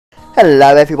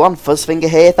Hello everyone, Fuzzfinger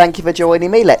here, thank you for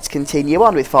joining me. Let's continue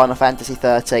on with Final Fantasy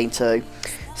XIII-2.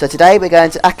 So today we're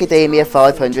going to Academia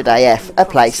 500 AF, a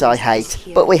place I hate,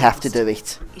 but we have to do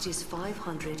it. It is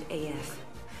 500 AF,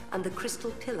 and the crystal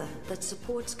pillar that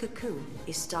supports Cocoon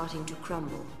is starting to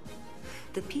crumble.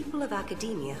 The people of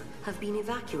Academia have been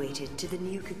evacuated to the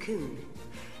new Cocoon.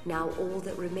 Now all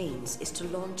that remains is to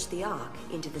launch the Ark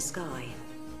into the sky.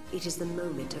 It is the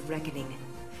moment of reckoning.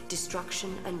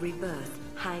 Destruction and rebirth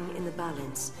hang in the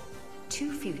balance.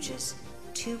 Two futures,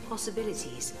 two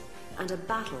possibilities, and a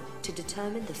battle to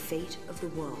determine the fate of the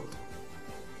world.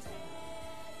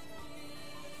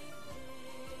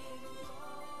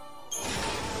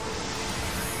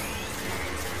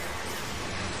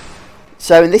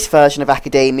 So in this version of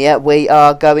Academia, we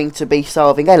are going to be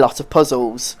solving a lot of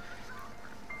puzzles.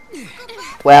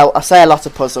 Well, I say a lot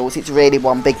of puzzles, it's really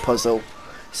one big puzzle.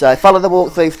 So follow the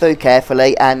walkthrough through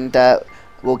carefully and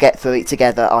we'll get through it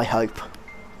together, I hope.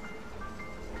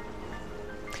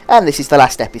 And this is the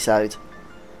last episode.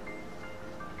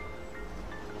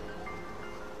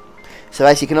 So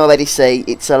as you can already see,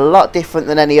 it's a lot different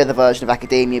than any other version of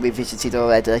Academia we've visited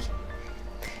already.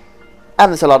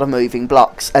 And there's a lot of moving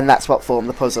blocks, and that's what form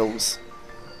the puzzles.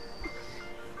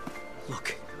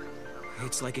 Look,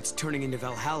 it's like it's turning into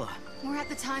Valhalla. We're at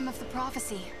the time of the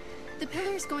prophecy. The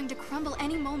pillar is going to crumble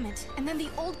any moment, and then the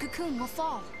old Cocoon will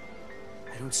fall.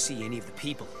 I don't see any of the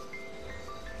people.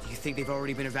 Do you think they've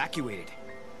already been evacuated?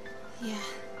 Yeah,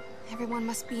 everyone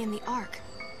must be in the Ark.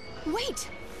 Wait!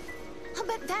 I'll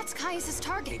bet that's Caius'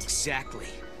 target. Exactly.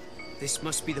 This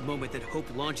must be the moment that Hope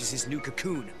launches his new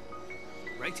Cocoon.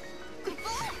 Right?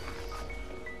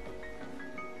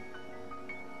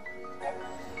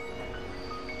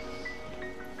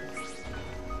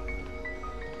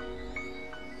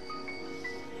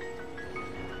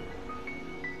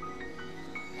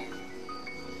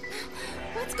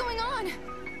 What's going on?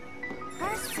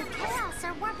 Bursts of chaos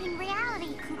are warping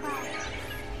reality, Kubo.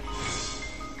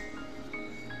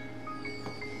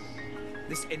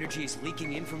 This energy is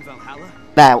leaking in from Valhalla?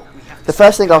 Now, the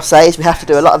first thing I'll say is we have to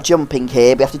do a lot of jumping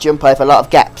here. We have to jump over a lot of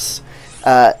gaps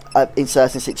in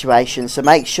certain situations. So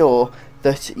make sure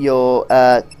that your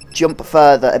jump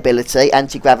further ability,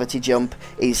 anti-gravity jump,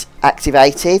 is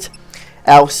activated.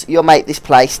 Else you'll make this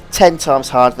place 10 times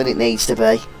harder than it needs to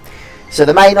be. So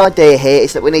the main idea here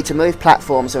is that we need to move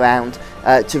platforms around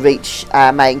to reach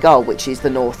our main goal, which is the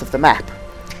north of the map.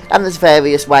 And there's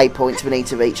various waypoints we need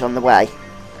to reach on the way.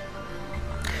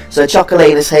 So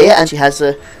Chocolina's here, and she has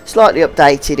a slightly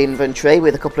updated inventory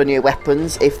with a couple of new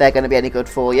weapons, if they're going to be any good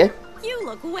for you. You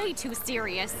look way too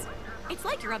serious. It's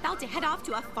like you're about to head off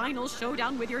to a final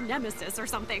showdown with your nemesis or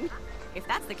something. If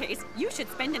that's the case, you should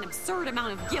spend an absurd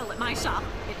amount of gil at my shop.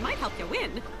 It might help you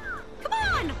win. Come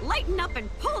on, lighten up and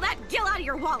pull that gil out of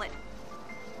your wallet.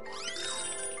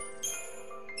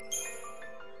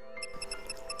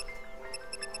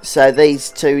 So these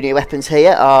two new weapons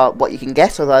here are what you can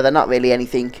get, although they're not really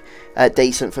anything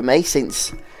decent for me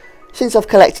since I've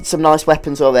collected some nice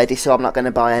weapons already, so I'm not going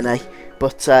to buy any.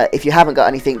 But if you haven't got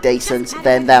anything decent,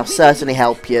 then they'll certainly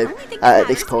help you at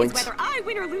this point. Whether I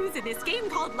win or lose in this game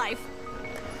called life.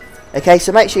 Okay,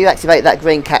 so make sure you activate that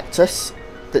green cactus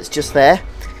that's just there.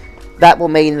 That will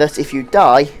mean that if you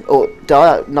if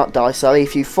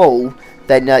you fall,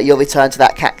 then you'll return to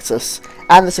that cactus.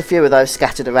 And there's a few of those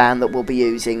scattered around that we'll be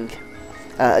using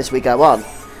as we go on.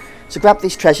 So grab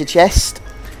this treasure chest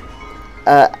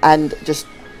and just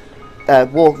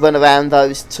run around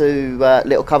those two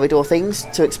little corridor things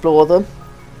to explore them.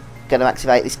 Going to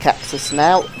activate this cactus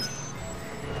now.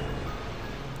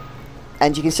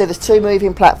 And you can see there's two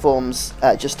moving platforms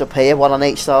just up here, one on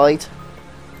each side.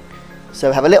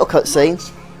 So have a little cutscene.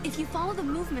 If you follow the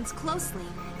movements closely,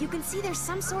 you can see there's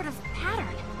some sort of pattern.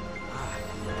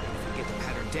 If we get the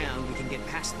pattern down, we can get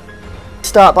past them.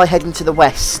 Start by heading to the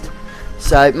west.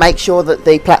 So make sure that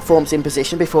the platform's in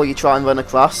position before you try and run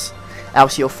across,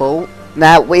 else you'll fall.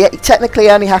 Now, we technically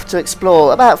only have to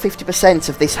explore about 50%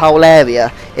 of this whole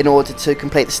area in order to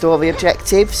complete the story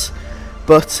objectives.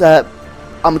 But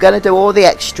I'm going to do all the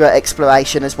extra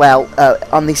exploration as well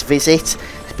on this visit,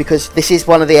 because this is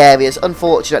one of the areas,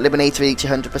 unfortunately, we need to reach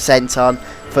 100% on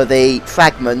for the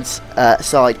fragment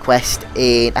side quest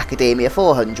in Academia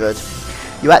 400.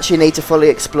 You actually need to fully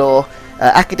explore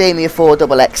Academia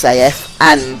 4XX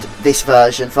and this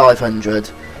version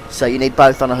 500, so you need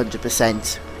both on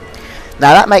 100%.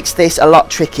 Now that makes this a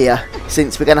lot trickier,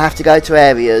 since we're going to have to go to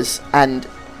areas and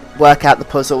work out the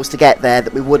puzzles to get there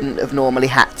that we wouldn't have normally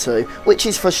had to, which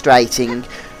is frustrating,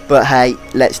 but hey,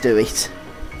 let's do it.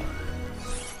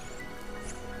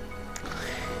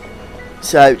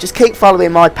 So just keep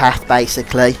following my path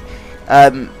basically.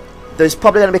 The There's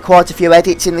probably going to be quite a few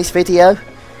edits in this video,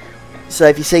 so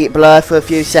if you see it blur for a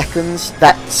few seconds,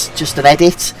 that's just an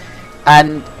edit,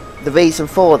 and the reason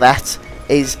for that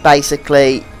is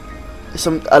basically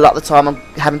a lot of the time I'm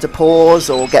having to pause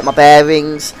or get my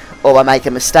bearings, or I make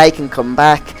a mistake and come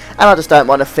back, and I just don't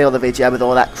want to fill the video with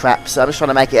all that crap, so I'm just trying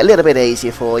to make it a little bit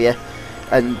easier for you.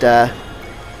 And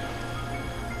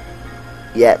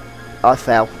yeah, I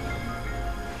fell.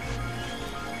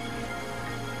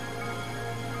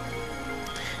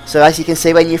 So as you can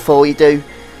see, when you fall, you do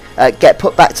get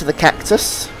put back to the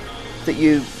cactus that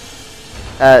you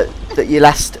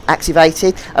last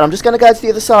activated. And I'm just going to go to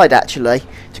the other side actually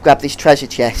to grab this treasure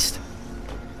chest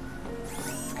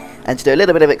and to do a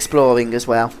little bit of exploring as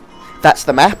well. That's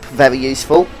the map, very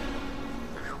useful.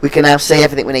 We can now see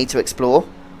everything we need to explore.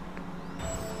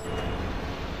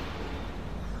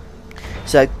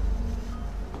 So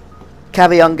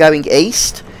carry on going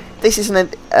east. This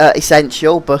isn't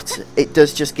essential, but it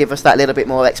does just give us that little bit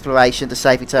more exploration to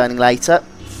save returning later.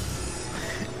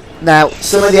 Now,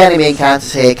 some of the enemy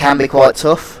encounters here can be quite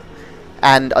tough,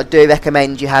 and I do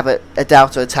recommend you have a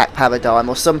Delta attack paradigm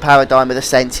or some paradigm with a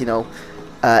sentinel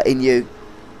in your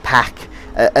pack,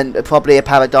 and probably a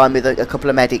paradigm with a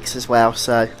couple of medics as well.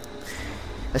 So,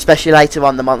 especially later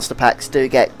on, the monster packs do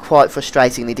get quite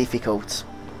frustratingly difficult.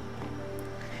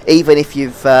 Even if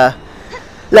you've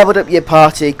leveled up your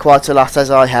party quite a lot, as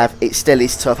I have, it still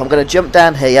is tough. I'm going to jump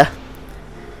down here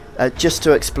just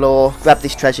to explore, grab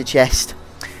this treasure chest,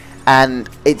 and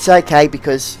it's okay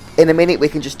because in a minute we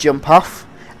can just jump off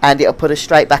and it'll put us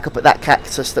straight back up at that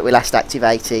cactus that we last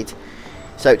activated.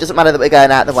 So it doesn't matter that we're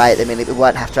going out of the way at the minute, we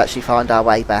won't have to actually find our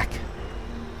way back.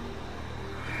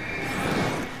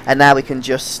 And now we can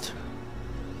just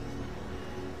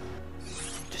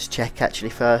check actually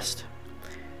first.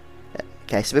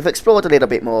 Okay, so we've explored a little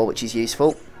bit more, which is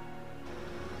useful.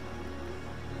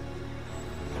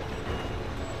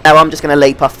 Now I'm just going to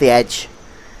leap off the edge,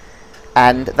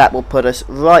 and that will put us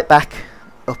right back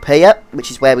up here,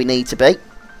 which is where we need to be.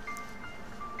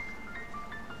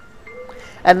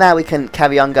 And now we can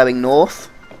carry on going north.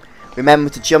 Remember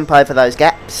to jump over those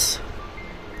gaps.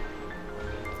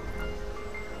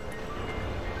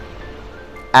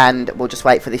 And we'll just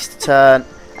wait for this to turn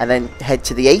and then head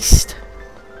to the east.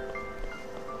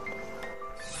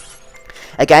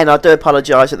 Again, I do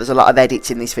apologise that there's a lot of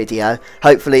edits in this video.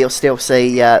 Hopefully you'll still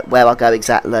see where I go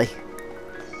exactly.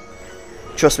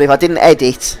 Trust me, if I didn't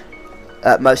edit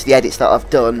most of the edits that I've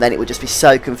done, then it would just be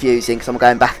so confusing because I'm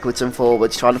going backwards and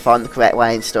forwards trying to find the correct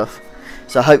way and stuff.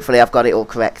 So hopefully I've got it all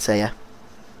correct here.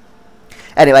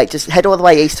 Anyway, just head all the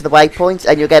way east to the waypoint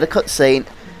and you'll get a cutscene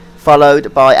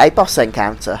followed by a boss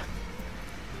encounter.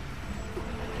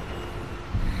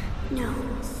 No,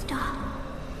 stop.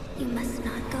 You must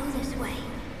not go this way.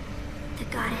 The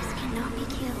goddess cannot be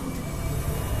killed.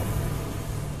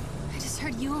 I just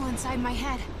heard Yule inside my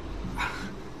head.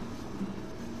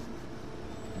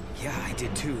 Yeah, I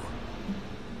did too.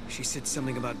 She said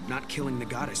something about not killing the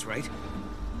goddess, right?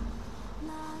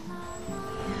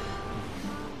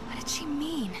 What did she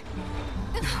mean?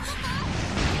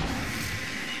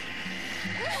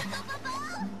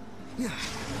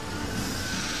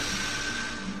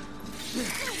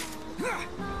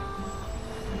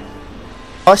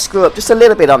 I screw up just a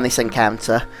little bit on this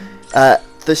encounter.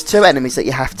 There's two enemies that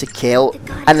you have to kill,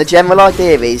 and the general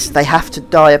idea is they have to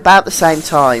die about the same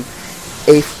time.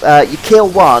 If you kill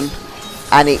one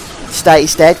and it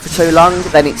stays dead for too long,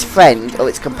 then its friend or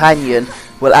its companion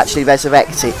will actually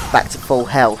resurrect it back to full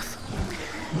health.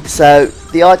 So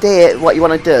the idea, what you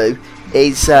want to do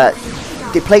is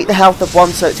deplete the health of one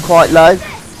so it's quite low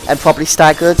and probably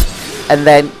staggered, and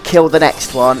then kill the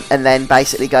next one and then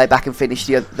basically go back and finish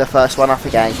the first one off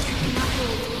again.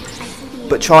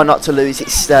 But try not to lose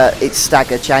its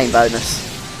stagger chain bonus.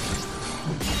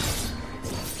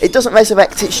 It doesn't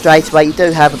resurrect it straight away, you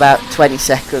do have about 20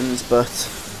 seconds, but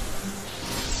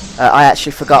I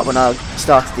actually forgot when I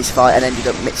started this fight and ended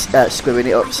up screwing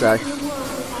it up, so.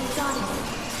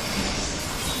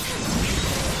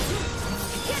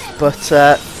 But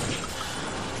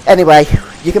anyway,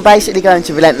 you can basically go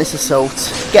into Relentless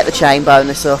Assault, get the chain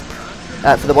bonus up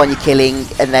for the one you're killing,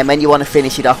 and then when you want to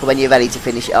finish it off, or when you're ready to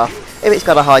finish it off, if it's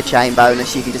got a high chain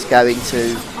bonus, you can just go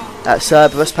into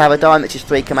Cerberus Paradigm, which is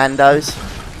 3 commandos,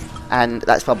 and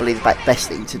that's probably the best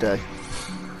thing to do.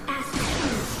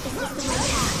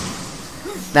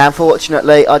 Now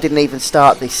unfortunately I didn't even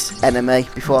start this enemy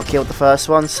before I killed the first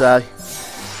one, so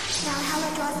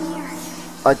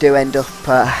I do end up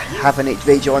having it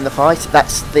rejoin the fight.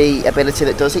 That's the ability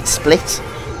that does it, Split.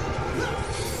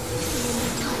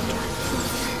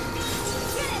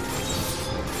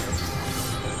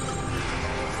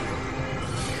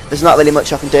 there's not really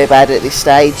much I can do about it at this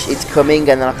stage. It's coming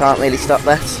and then I can't really stop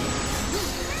that.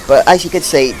 But as you can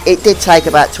see, it did take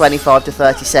about 25 to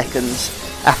 30 seconds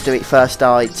after it first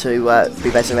died to be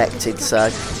resurrected, so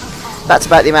that's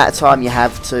about the amount of time you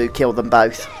have to kill them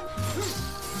both.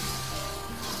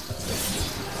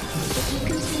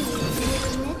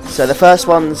 So the first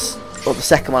one's, or the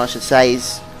second one I should say,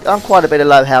 is on quite a bit of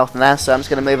low health now, so I'm just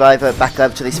going to move back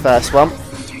over to this first one.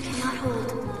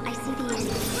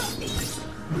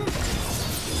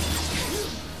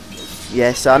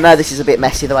 Yeah, so I know this is a bit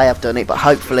messy the way I've done it, but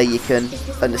hopefully you can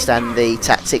understand the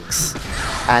tactics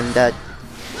and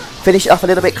finish it off a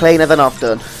little bit cleaner than I've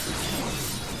done.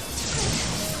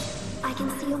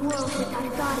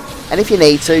 And if you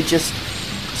need to, just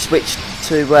switch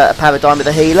to a paradigm with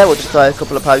a healer, or just throw a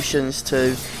couple of potions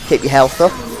to keep your health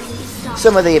up.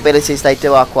 Some of the abilities they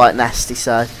do are quite nasty,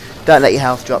 so don't let your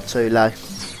health drop too low.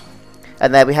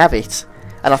 And there we have it.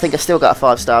 And I think I still got a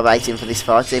 5-star rating for this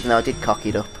fight, even though I did cock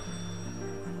it up.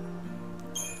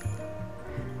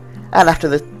 And after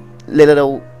the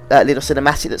little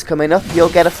cinematic that's coming up, you'll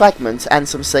get a fragment and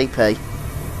some CP.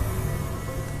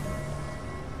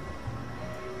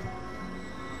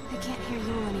 I can't hear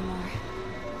you anymore.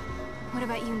 What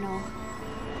about you, Noel?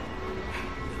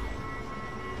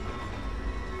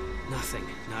 Nothing.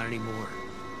 Not anymore.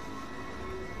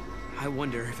 I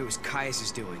wonder if it was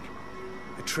Caius' doing.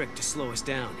 A trick to slow us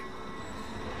down.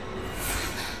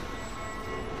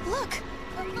 Look!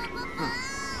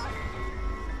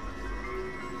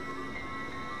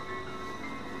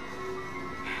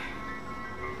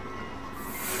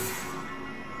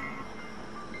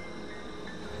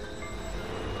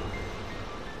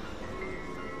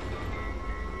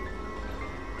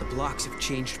 The blocks have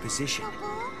changed position.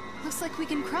 Looks like we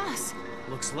can cross.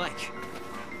 Looks like.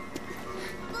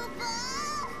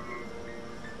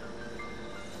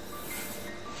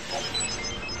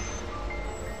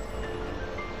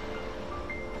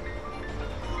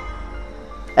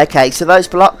 Okay, so those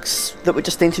blocks that were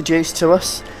just introduced to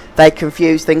us, they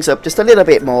confuse things up just a little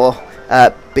bit more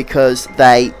because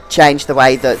they change the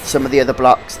way that some of the other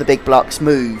blocks, the big blocks,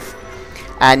 move.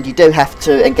 And you do have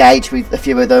to engage with a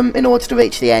few of them in order to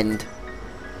reach the end.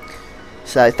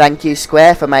 So thank you,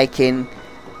 Square, for making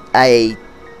a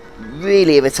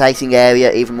really irritating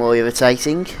area even more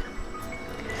irritating.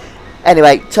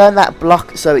 Anyway, turn that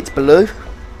block so it's blue.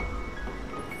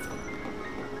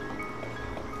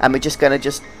 And we're just going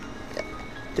to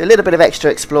do a little bit of extra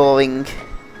exploring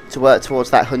to work towards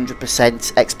that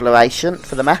 100% exploration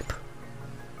for the map.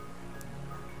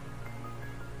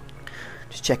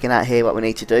 Just checking out here what we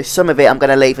need to do. Some of it I'm going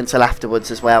to leave until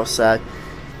afterwards as well, so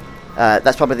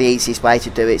that's probably the easiest way to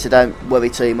do it, so don't worry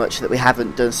too much that we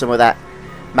haven't done some of that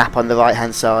map on the right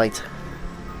hand side.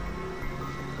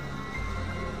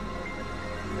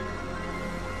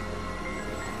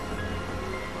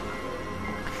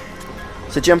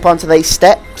 So jump onto these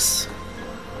steps.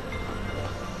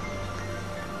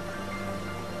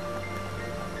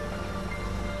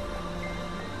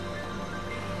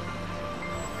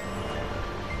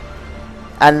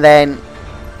 And then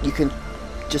you can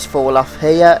just fall off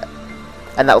here,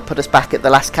 and that will put us back at the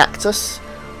last cactus,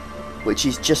 which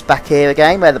is just back here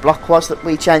again where the block was that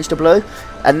we changed to blue.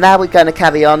 And now we're going to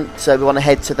carry on, so we want to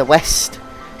head to the west.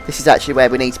 This is actually where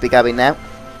we need to be going now.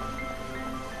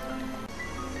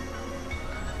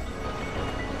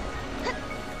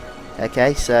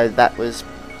 Okay, so that was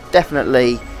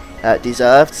definitely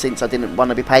deserved, since I didn't want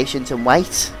to be patient and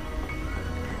wait.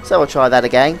 So I'll try that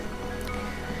again.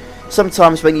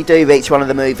 Sometimes when you do reach one of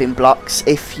the moving blocks,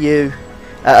 if you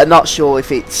are not sure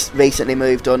if it's recently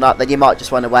moved or not, then you might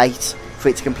just want to wait for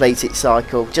it to complete its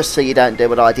cycle, just so you don't do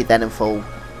what I did then and fall.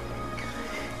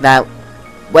 Now,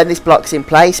 when this block's in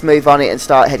place, move on it and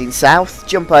start heading south.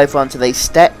 Jump over onto these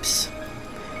steps.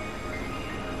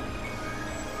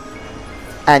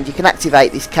 And you can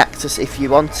activate this cactus if you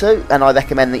want to, and I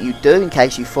recommend that you do in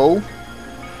case you fall,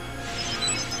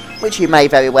 which you may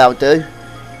very well do.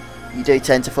 You do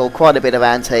tend to fall quite a bit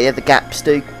around here. The gaps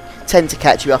do tend to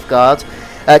catch you off guard.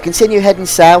 Continue heading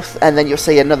south, and then you'll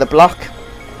see another block.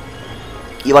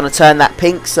 You want to turn that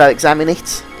pink, so examine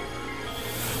it.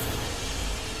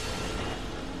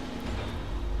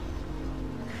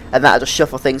 And that'll just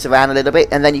shuffle things around a little bit,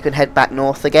 and then you can head back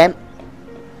north again.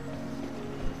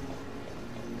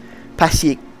 Past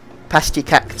your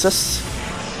cactus.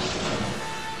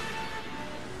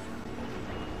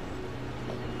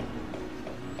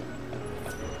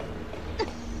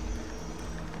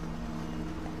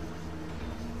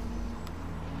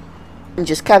 And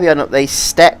just carry on up these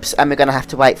steps, and we're going to have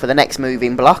to wait for the next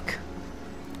moving block.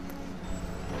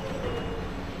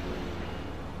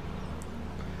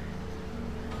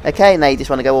 Okay, now you just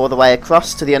want to go all the way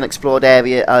across to the unexplored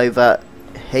area over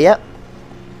here.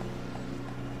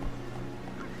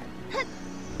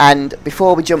 And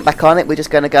before we jump back on it, we're just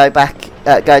going to go back,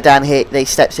 go down here, these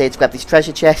steps here to grab this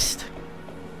treasure chest.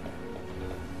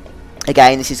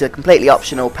 Again, this is a completely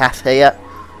optional path here,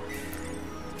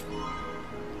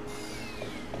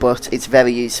 but it's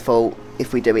very useful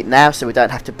if we do it now, so we don't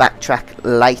have to backtrack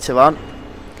later on.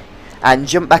 And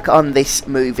jump back on this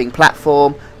moving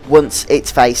platform once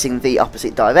it's facing the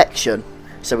opposite direction.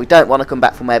 So we don't want to come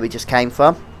back from where we just came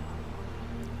from.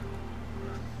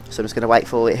 So I'm just going to wait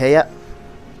for it here.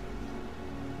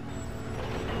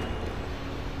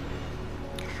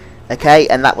 Okay,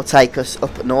 and that will take us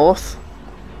up north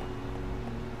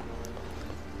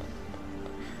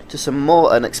to some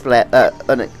more unexplored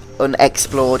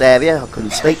area. I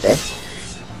couldn't speak there.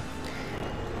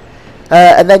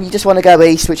 And then you just want to go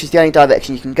east, which is the only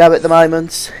direction you can go at the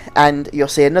moment, and you'll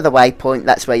see another waypoint.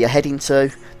 That's where you're heading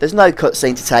to. There's no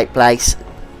cutscene to take place.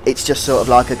 It's just sort of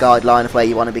like a guideline of where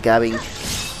you want to be going.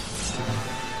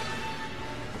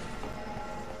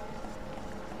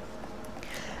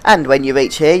 And when you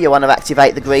reach here, you want to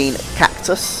activate the green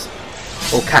cactus,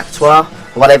 or cactuar,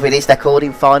 or whatever it is they're called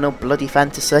in Final Bloody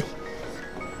Fantasy.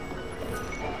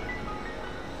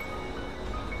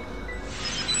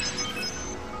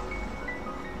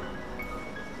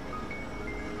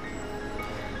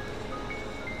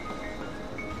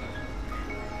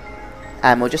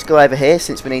 And we'll just go over here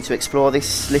since we need to explore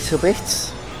this little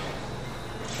bit.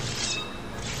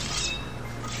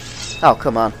 Oh,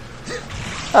 come on.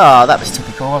 Oh, that was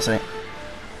typical, wasn't it?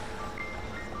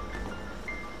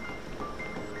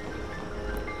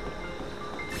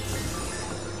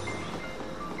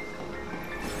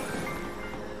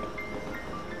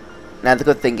 Now the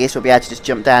good thing is we'll be able to just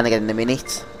jump down again in a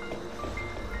minute.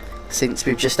 Since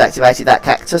we've just activated that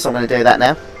cactus, I'm going to do that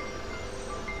now.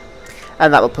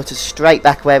 And that will put us straight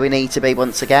back where we need to be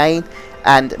once again.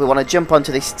 And we want to jump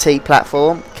onto this T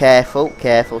platform. Careful,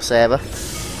 careful, Sarah.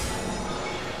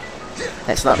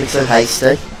 Let's not be so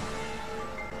hasty.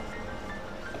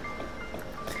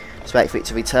 Just wait for it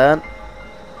to return.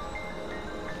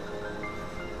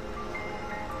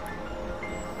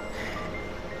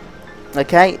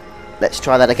 Okay, let's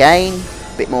try that again.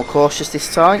 A bit more cautious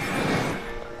this time.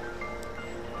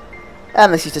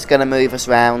 And this is just going to move us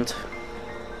round.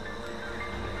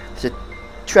 There's a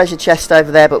treasure chest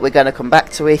over there, but we're going to come back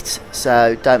to it,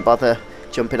 so don't bother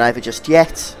jumping over just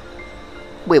yet.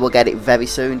 We will get it very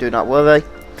soon, do not worry.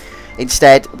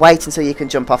 Instead, wait until you can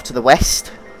jump off to the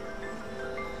west.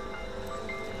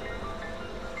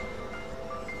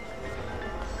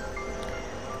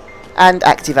 And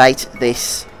activate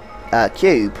this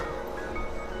cube.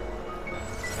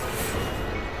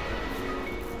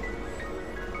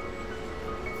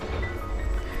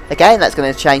 Again, that's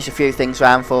going to change a few things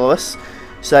around for us.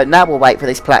 So now we'll wait for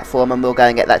this platform and we'll go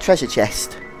and get that treasure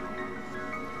chest.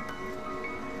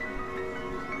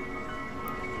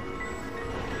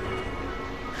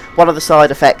 One of the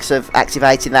side effects of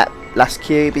activating that last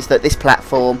cube is that this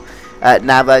platform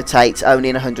now rotates only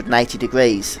in 180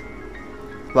 degrees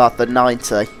rather than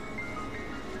 90.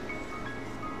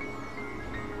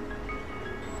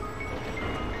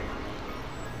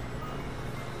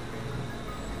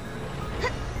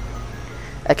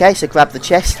 Okay, so grab the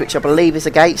chest, which I believe is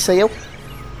a gate seal.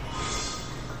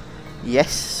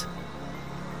 Yes.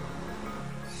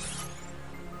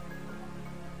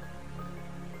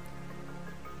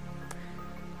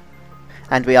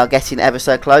 And we are getting ever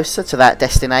so closer to that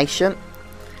destination.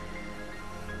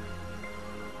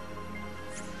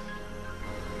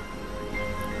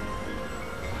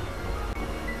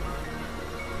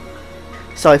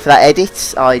 Sorry for that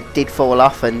edit, I did fall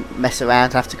off and mess around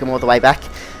and have to come all the way back.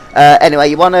 Anyway,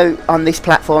 you want to, on this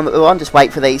platform that we're on, just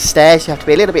wait for these stairs. You have to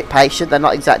be a little bit patient, they're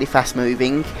not exactly fast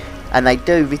moving. And they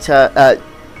do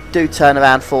turn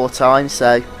around 4 times,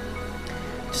 so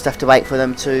just have to wait for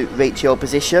them to reach your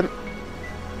position.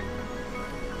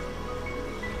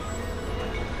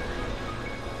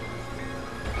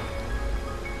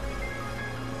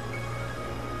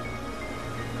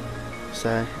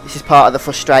 So this is part of the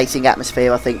frustrating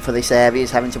atmosphere, I think, for this area,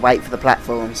 is having to wait for the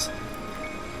platforms.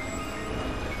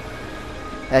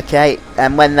 Okay,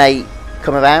 and when they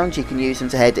come around, you can use them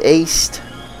to head east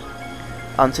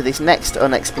onto this next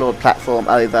unexplored platform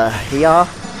over here.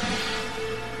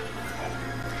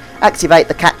 Activate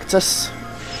the cactus.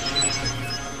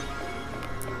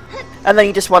 And then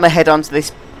you just want to head onto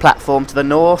this platform to the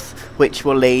north, which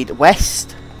will lead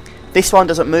west. This one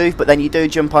doesn't move, but then you do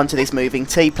jump onto this moving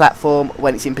T platform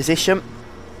when it's in position.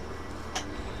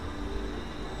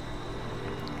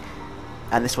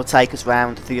 And this will take us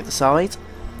round to the other side.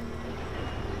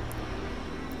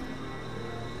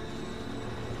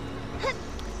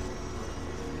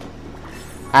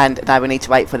 And now we need to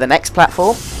wait for the next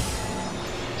platform.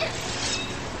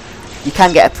 You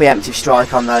can get a preemptive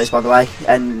strike on those, by the way,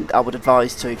 and I would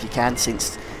advise to if you can,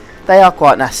 since they are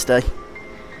quite nasty.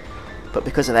 But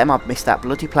because of them, I've missed that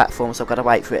bloody platform, so I've got to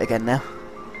wait for it again now.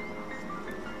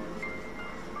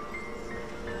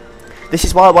 This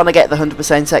is why I want to get the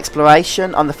 100%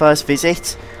 exploration on the first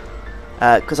visit,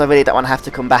 because I really don't want to have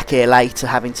to come back here later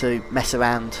having to mess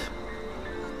around.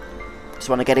 Just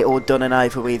want to get it all done and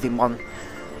over with in one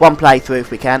playthrough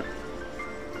if we can.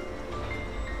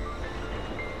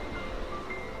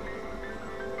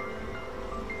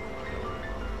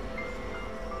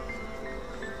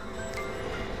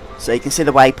 So you can see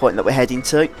the waypoint that we're heading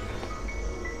to.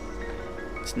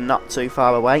 It's not too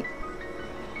far away.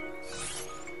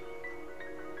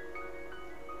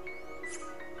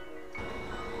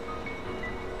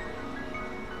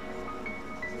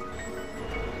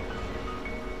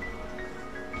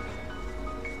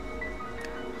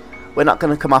 We're not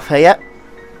going to come off here yet,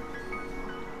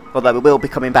 although we will be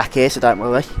coming back here, so don't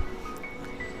worry.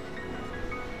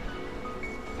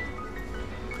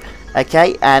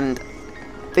 Okay, and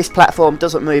this platform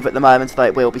doesn't move at the moment, though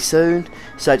it will be soon,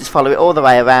 so just follow it all the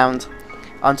way around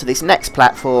onto this next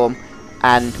platform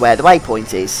and where the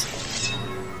waypoint is.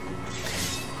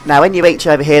 Now when you reach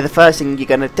over here, the first thing you're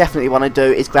going to definitely want to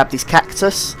do is grab this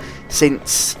cactus,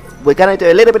 since we're going to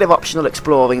do a little bit of optional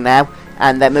exploring now,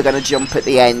 and then we're going to jump at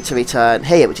the end to return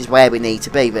here, which is where we need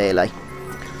to be really.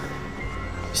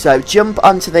 So jump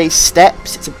onto these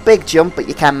steps. It's a big jump, but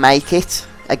you can make it.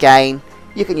 Again,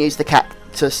 you can use the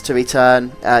cactus to return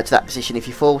to that position if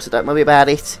you fall, so don't worry about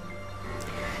it.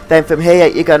 Then from here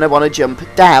you're going to want to jump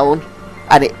down,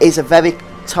 and it is a very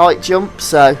tight jump,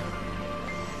 so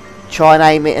try and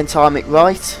aim it and time it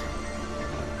right.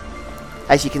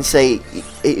 As you can see,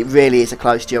 it really is a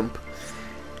close jump.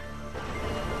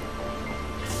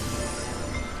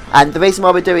 And the reason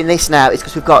why we're doing this now is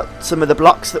because we've got some of the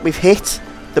blocks that we've hit,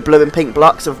 the blue and pink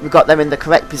blocks, so we've got them in the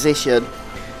correct position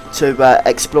to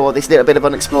explore this little bit of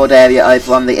unexplored area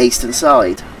over on the eastern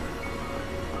side.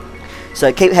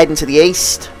 So keep heading to the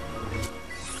east.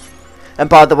 And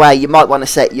by the way, you might want to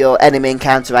set your enemy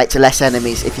encounter rate to less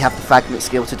enemies if you have the fragment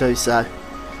skill to do so.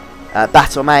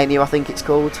 Battle Mania, I think it's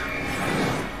called.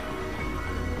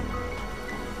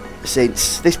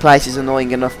 Since this place is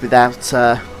annoying enough without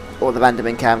all the random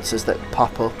encounters that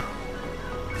pop up.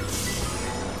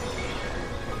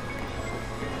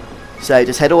 So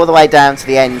just head all the way down to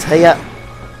the end here,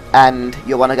 and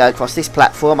you'll want to go across this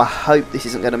platform. I hope this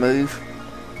isn't going to move.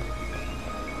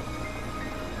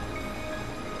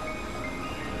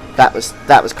 That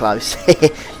was close.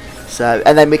 So,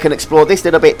 and then we can explore this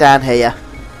little bit down here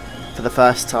for the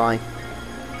first time.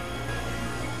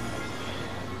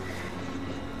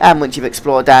 And once you've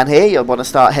explored down here, you'll want to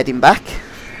start heading back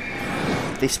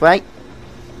this way.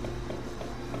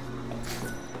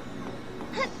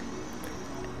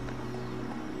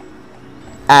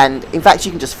 And in fact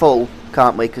you can just fall,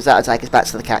 can't we, because that'll take us back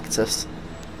to the cactus,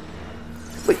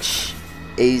 which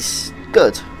is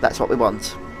good. That's what we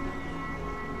want.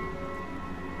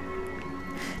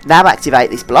 Now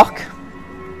activate this block.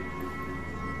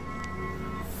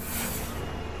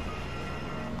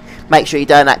 Make sure you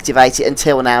don't activate it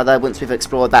until now though, once we've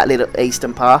explored that little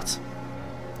eastern part.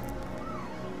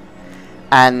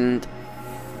 And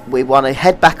we want to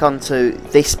head back onto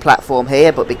this platform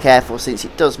here, but be careful since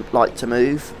it does like to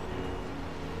move.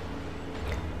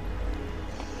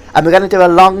 And we're going to do a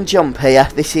long jump here.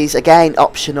 This is again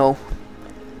optional,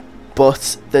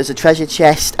 but there's a treasure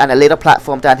chest and a little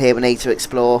platform down here we need to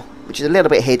explore, which is a little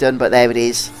bit hidden, but there it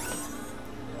is.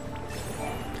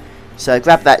 So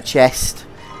grab that chest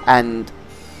and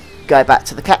go back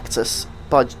to the cactus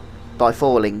by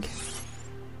falling.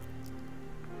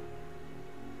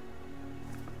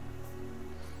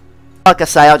 Like I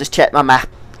say, I'll just check my map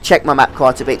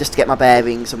quite a bit just to get my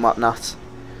bearings and whatnot.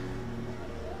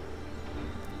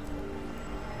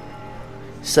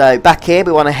 So back here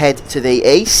we want to head to the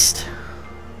east.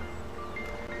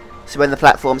 So when the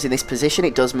platform's in this position,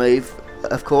 it does move,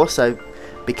 of course, so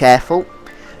be careful.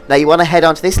 Now you want to head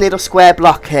onto this little square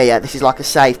block here. This is like a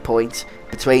save point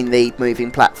between the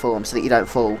moving platforms so that you don't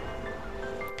fall.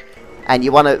 And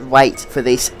you want to wait for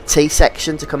this T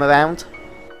section to come around.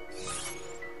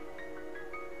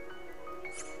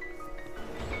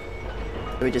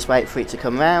 We just wait for it to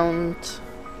come round.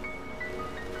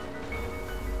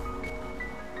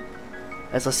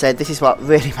 As I said, this is what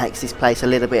really makes this place a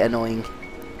little bit annoying.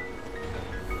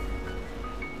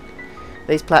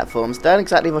 These platforms don't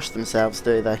exactly rush themselves,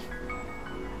 do they?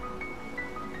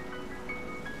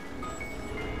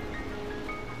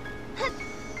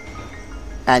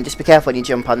 And just be careful when you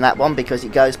jump on that one, because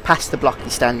it goes past the block you're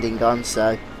standing on,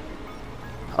 so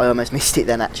I almost missed it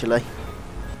then actually.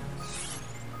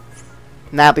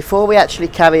 Now before we actually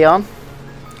carry on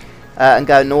and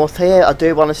go north here, I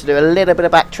do want us to do a little bit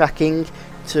of backtracking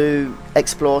to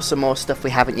explore some more stuff we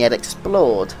haven't yet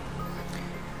explored.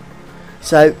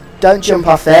 So don't jump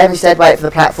off there, instead wait for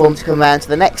the platform to come around to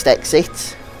the next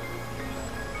exit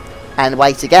and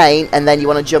wait again, and then you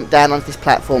want to jump down onto this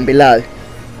platform below.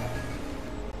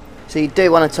 So you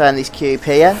do want to turn this cube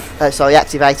here,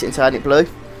 activate it and turn it blue.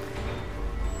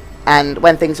 And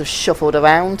when things are shuffled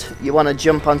around, you want to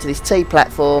jump onto this T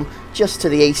platform just to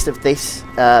the east of this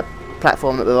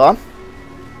platform that we're on.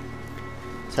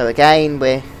 So again,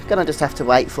 we're going to just have to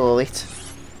wait for it.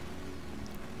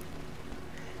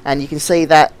 And you can see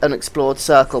that unexplored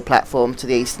circle platform to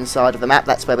the eastern side of the map.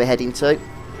 That's where we're heading to.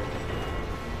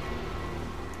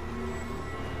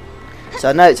 So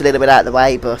I know it's a little bit out of the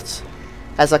way, but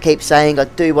as I keep saying, I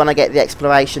do want to get the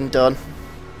exploration done,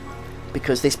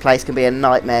 because this place can be a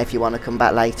nightmare if you want to come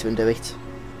back later and do it.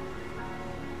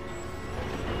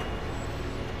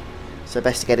 So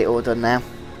best to get it all done now.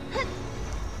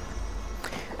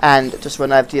 And just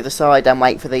run over to the other side and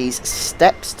wait for these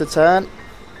steps to turn.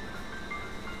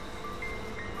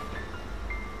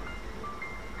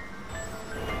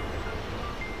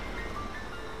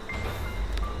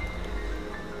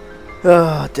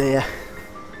 Oh dear.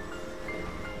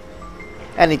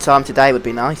 Any time today would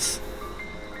be nice.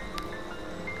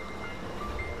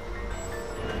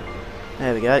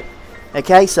 There we go.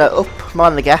 Okay, so up,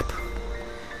 mind the gap.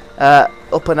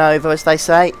 Up and over, as they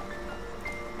say.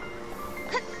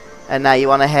 And now you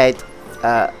want to head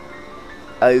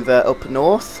over up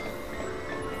north.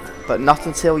 But not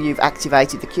until you've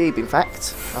activated the cube, in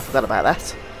fact. I forgot about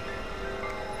that.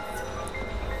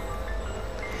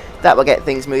 That will get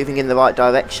things moving in the right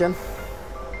direction.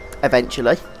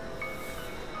 Eventually.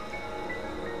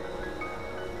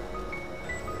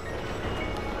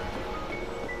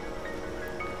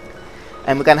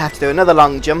 And we're going to have to do another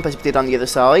long jump, as we did on the other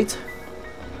side,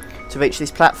 to reach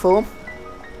this platform.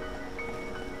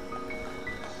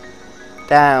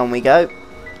 Down we go.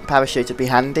 Parachute would be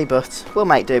handy, but we'll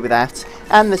make do with that.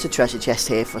 And there's a treasure chest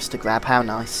here for us to grab. How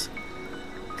nice.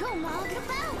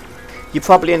 You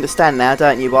probably understand now,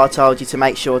 don't you, why I told you to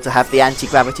make sure to have the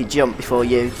anti-gravity jump before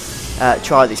you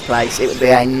try this place. It would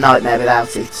be a nightmare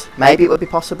without it. Maybe it would be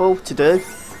possible to do,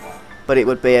 but it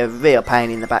would be a real pain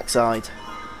in the backside.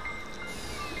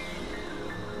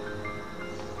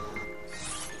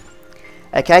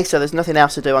 Okay, so there's nothing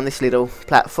else to do on this little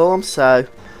platform, so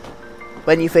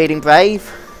when you're feeling brave,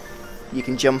 you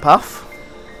can jump off.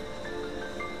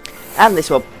 And this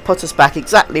will put us back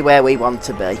exactly where we want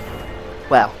to be.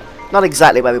 Well, not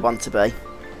exactly where we want to be.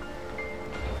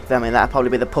 I mean, that'd probably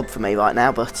be the pub for me right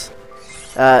now, but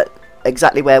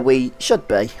exactly where we should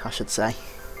be, I should say.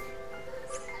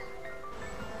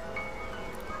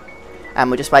 And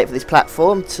we'll just wait for this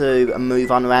platform to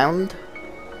move on around.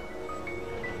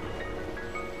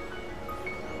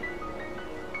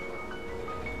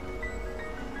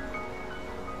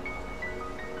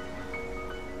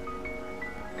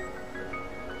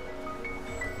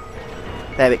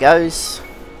 There it goes.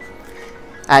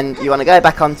 And you want to go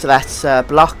back onto that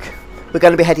block. We're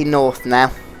going to be heading north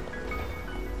now.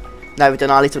 Now we've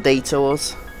done our little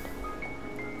detours.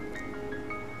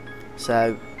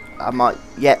 So, I might...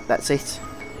 yeah, that's it.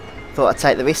 Thought I'd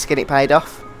take the risk and it paid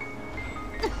off.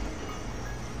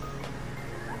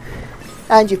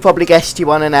 And you've probably guessed you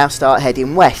want to now start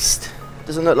heading west.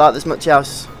 Doesn't look like there's much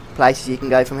else places you can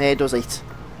go from here, does it?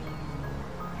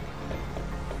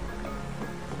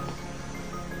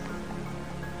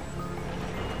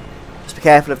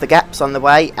 Careful of the gaps on the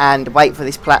way and wait for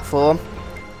this platform.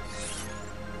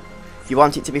 You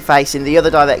want it to be facing the other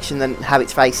direction than how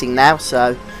it's facing now,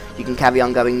 so you can carry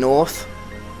on going north.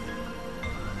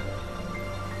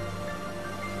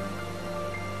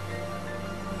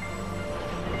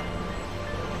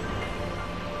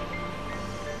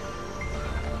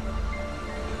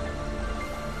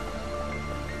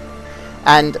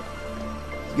 And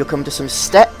you'll come to some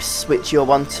steps which you'll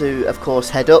want to, of course,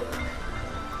 head up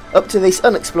to this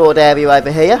unexplored area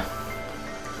over here.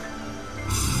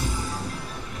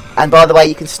 And by the way,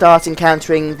 you can start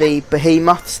encountering the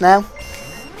behemoths now,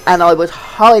 and I would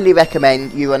highly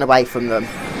recommend you run away from them,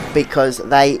 because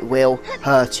they will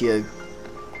hurt you.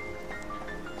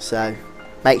 So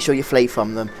make sure you flee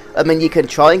from them. I mean, you can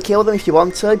try and kill them if you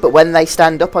want to, but when they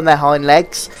stand up on their hind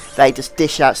legs, they just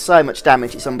dish out so much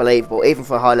damage, it's unbelievable, even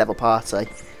for a high level party.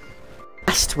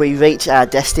 Last we reach our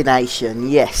destination,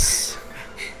 yes.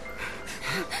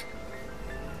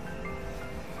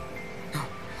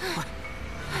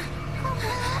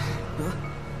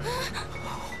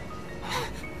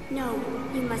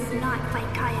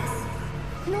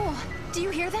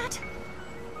 that?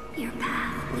 Your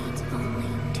path leads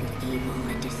only to evil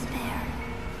and despair.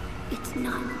 It's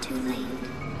not too late.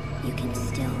 You can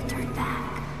still turn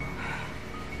back.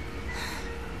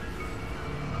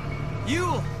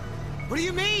 Yule! What do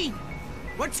you mean?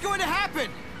 What's going to happen?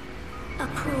 A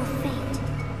cruel fate,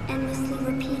 endlessly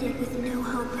repeated with no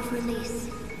hope of release.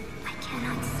 I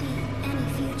cannot see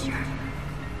any future.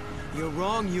 You're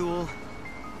wrong, Yule.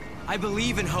 I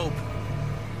believe in hope.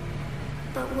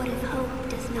 But what if hope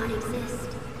does not exist?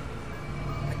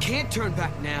 I can't turn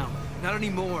back now. Not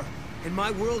anymore. In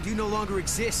my world, you no longer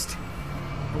exist.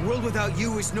 A world without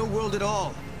you is no world at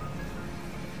all.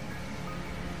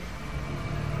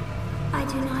 I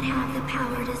do not have the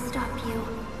power to stop you.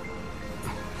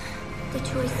 The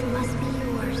choice must be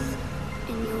yours,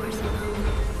 and yours alone.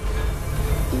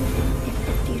 Even if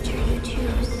the future you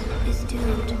choose is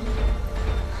doomed.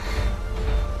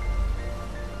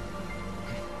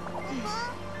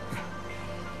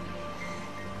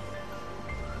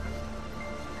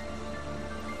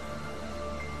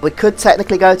 We could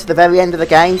technically go to the very end of the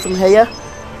game from here,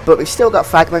 but we've still got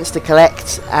fragments to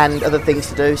collect and other things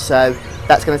to do, so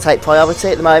that's going to take priority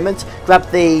at the moment. Grab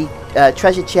the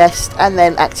treasure chest and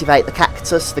then activate the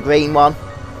cactus, the green one.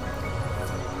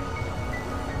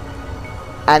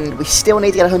 And we still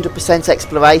need to get 100%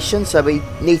 exploration, so we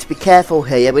need to be careful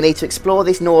here. We need to explore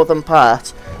this northern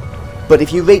part, but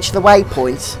if you reach the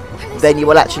waypoint, then you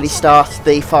will actually start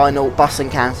the final boss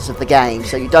encounters of the game,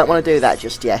 so you don't want to do that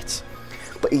just yet.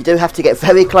 But you do have to get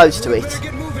very close to it,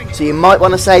 so you might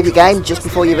want to save your game just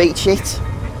before you reach it.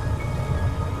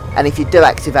 And if you do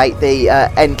activate the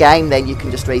end game, then you can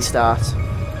just restart.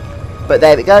 But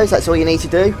there it goes, that's all you need to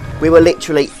do. We were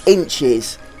literally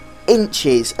inches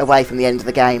away from the end of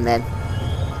the game then.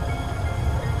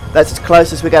 That's as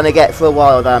close as we're going to get for a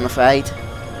while though, I'm afraid.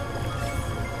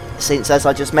 Since, as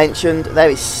I just mentioned,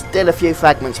 there is still a few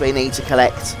fragments we need to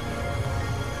collect.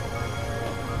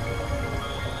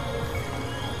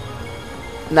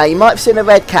 Now, you might have seen a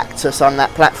red cactus on that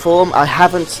platform. I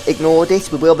haven't ignored it.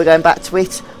 We will be going back to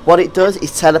it. What it does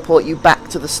is teleport you back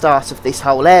to the start of this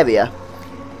whole area.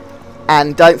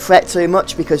 And don't fret too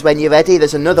much, because when you're ready,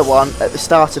 there's another one at the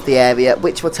start of the area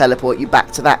which will teleport you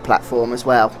back to that platform as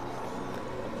well.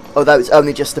 Although it's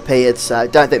only just appeared, so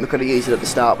don't think we could have used it at the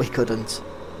start. We couldn't.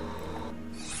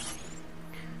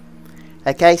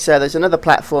 Okay, so there's another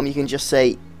platform you can just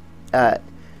see a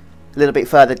little bit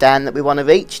further down that we want to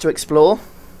reach to explore.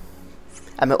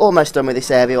 And we're almost done with this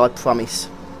area, I promise.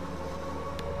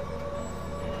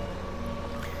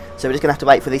 So we're just going to have to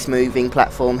wait for this moving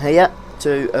platform here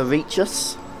to reach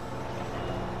us.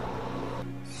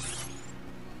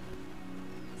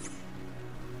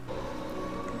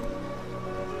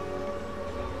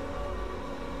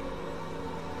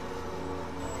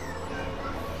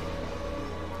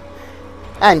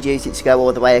 And use it to go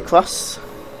all the way across.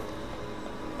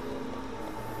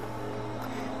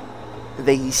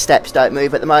 These steps don't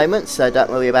move at the moment, so don't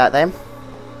worry about them.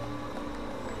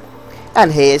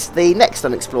 And here's the next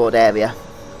unexplored area.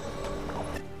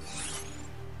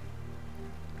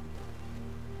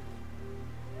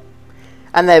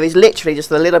 And there is literally just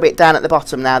a little bit down at the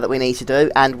bottom now that we need to do,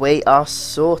 and we are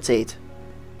sorted.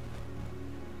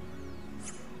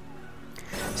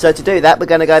 So to do that, we're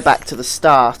going to go back to the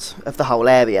start of the whole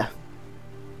area.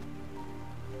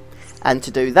 And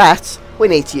to do that, we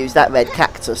need to use that red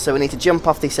cactus. So we need to jump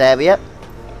off this area.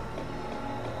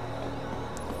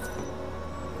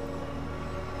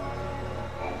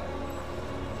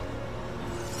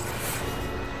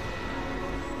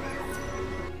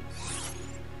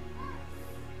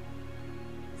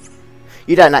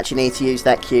 You don't actually need to use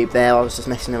that cube there. I was just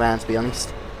messing around, to be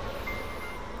honest.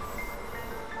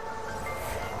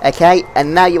 Okay,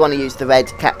 and now you want to use the red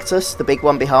cactus, the big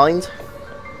one behind.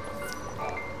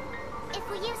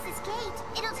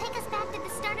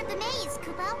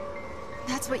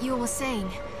 What Yule was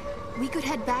saying. We could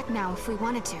head back now if we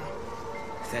wanted to.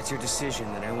 If that's your decision,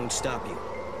 then I won't stop you.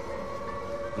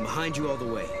 I'm behind you all the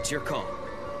way. It's your call.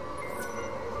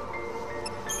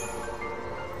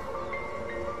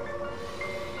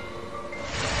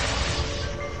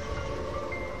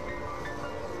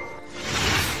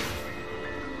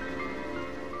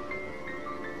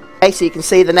 Okay, so you can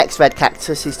see the next red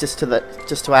cactus is just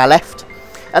to our left.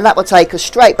 And that will take us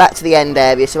straight back to the end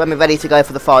area, so when we're ready to go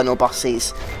for the final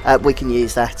bosses, we can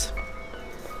use that.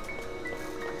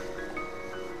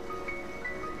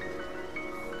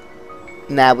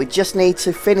 Now we just need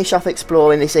to finish off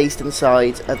exploring this eastern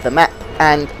side of the map,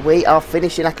 and we are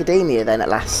finishing Academia then at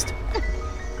last.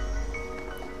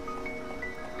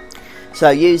 So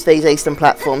use these eastern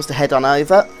platforms to head on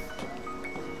over.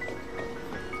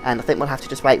 And I think we'll have to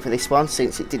just wait for this one,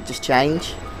 since it did just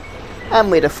change. And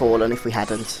we'd have fallen if we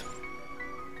hadn't.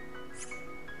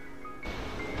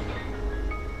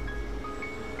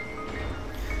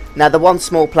 Now the one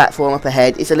small platform up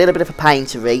ahead is a little bit of a pain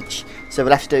to reach, so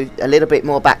we'll have to do a little bit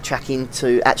more backtracking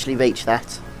to actually reach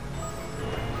that.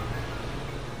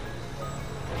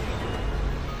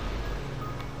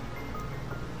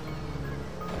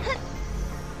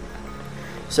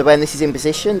 So when this is in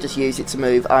position, just use it to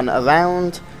move on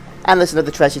around. And there's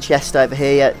another treasure chest over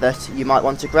here that you might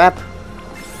want to grab.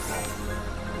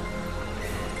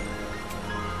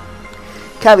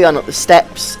 Carry on up the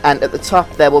steps, and at the top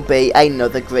there will be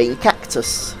another green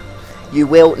cactus. You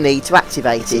will need to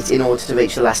activate it in order to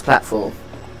reach the last platform.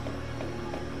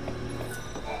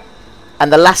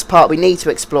 And the last part we need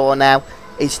to explore now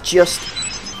is just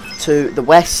to the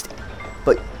west,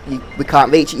 but we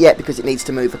can't reach it yet because it needs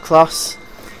to move across.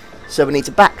 So we need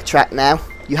to backtrack now.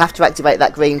 You have to activate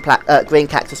that green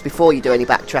cactus before you do any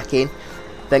backtracking.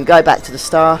 Then go back to the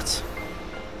start.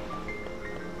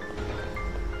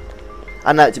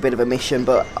 I know it's a bit of a mission,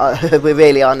 but we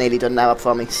really are nearly done now, I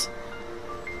promise.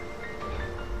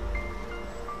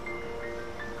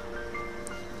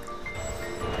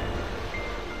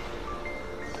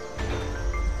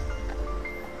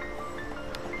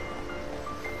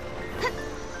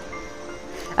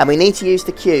 And we need to use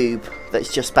the cube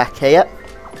that's just back here.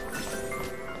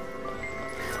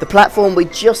 The platform we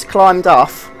just climbed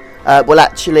off will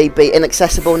actually be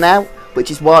inaccessible now, which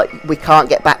is why we can't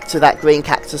get back to that green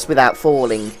cactus without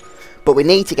falling. But we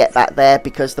need to get back there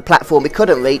because the platform we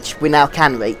couldn't reach, we now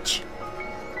can reach.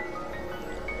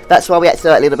 That's why we had to do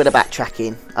that little bit of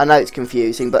backtracking. I know it's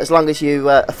confusing, but as long as you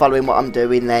are following what I'm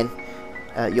doing, then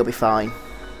you'll be fine.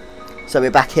 So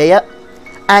we're back here,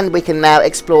 and we can now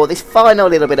explore this final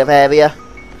little bit of area.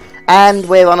 And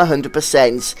we're on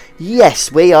 100%.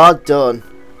 Yes, we are done.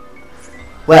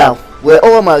 Well, we're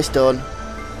almost done.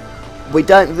 We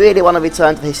don't really want to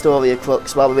return to the Historia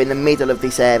Crux while we're in the middle of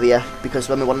this area, because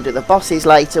when we want to do the bosses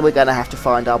later, we're going to have to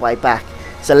find our way back.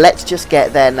 So let's just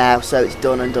get there now so it's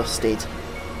done and dusted.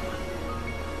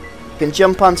 You can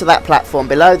jump onto that platform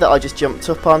below that I just jumped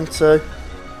up onto.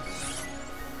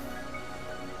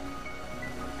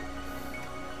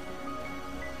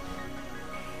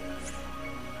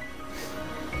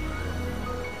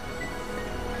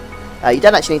 You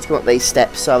don't actually need to come up these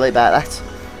steps, sorry about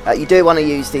that. You do want to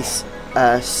use this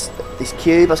this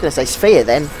cube, I was going to say sphere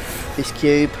then, this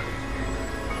cube.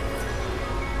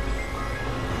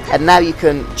 And now you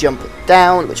can jump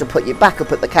down, which will put you back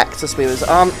up at the cactus we was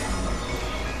on.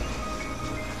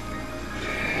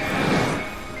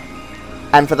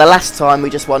 And for the last time we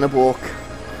just want to walk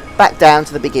back down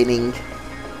to the beginning.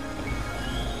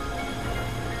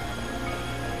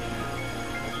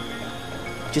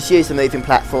 Just use the moving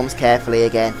platforms carefully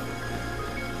again.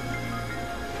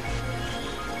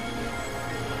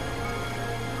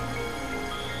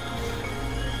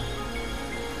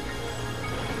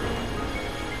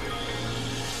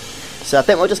 So I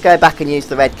think we'll just go back and use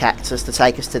the red cactus to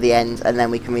take us to the end, and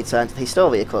then we can return to the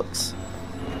Historia Crux.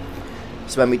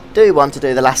 So when we do want to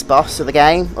do the last boss of the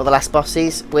game, or the last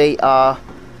bosses, we won't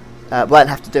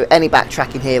have to do any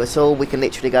backtracking here at all. We can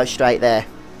literally go straight there.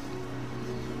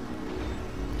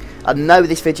 I know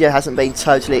this video hasn't been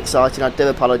totally exciting, I do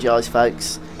apologise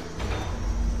folks,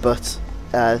 but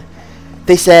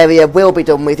this area will be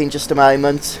done with in just a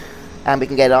moment, and we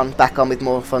can get back on with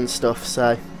more fun stuff.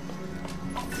 So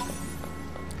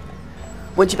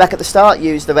once you're back at the start,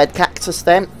 use the red cactus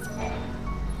then.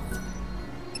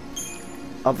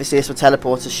 Obviously this will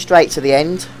teleport us straight to the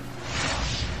end.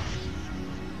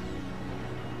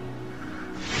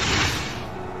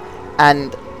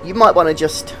 And you might want to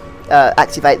just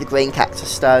activate the green cactus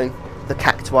stone, the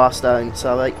cactuar stone,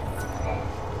 sorry,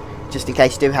 just in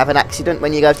case you do have an accident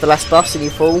when you go to the last boss and you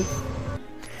fall.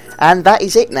 And that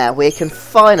is it now, we can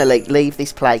finally leave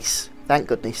this place, thank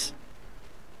goodness.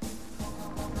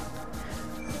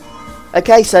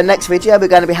 Okay, so next video we're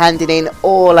going to be handing in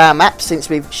all our maps, since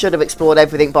we should have explored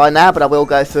everything by now, but I will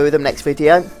go through them next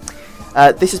video.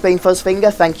 This has been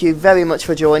Fuzzfinger, thank you very much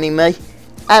for joining me,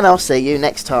 and I'll see you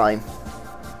next time.